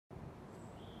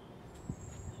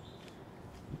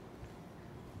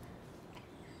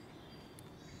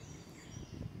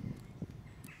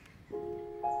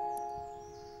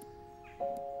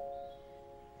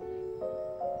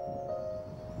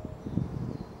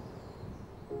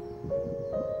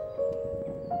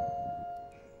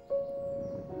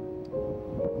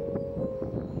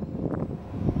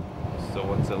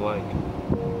like?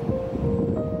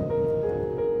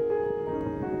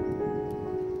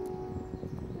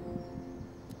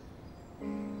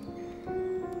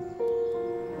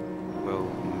 Well,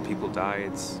 when people die,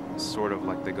 it's sort of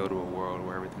like they go to a world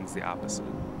where everything's the opposite.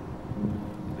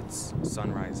 If it's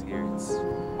sunrise here, it's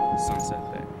sunset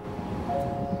there.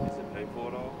 Is it painful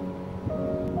at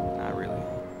all? Not really.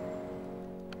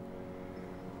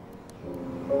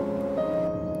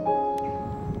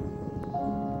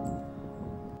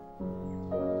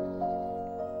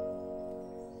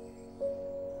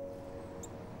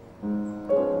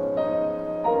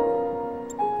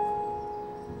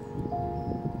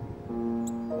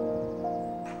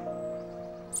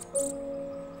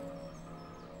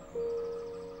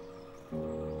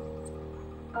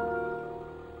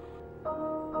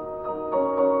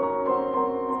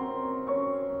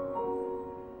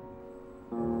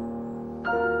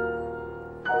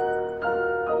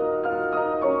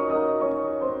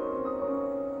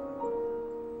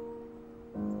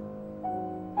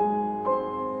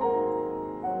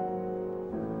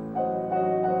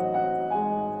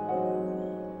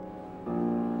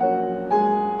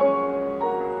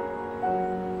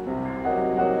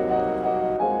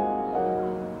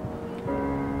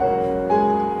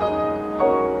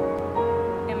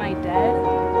 Am I dead?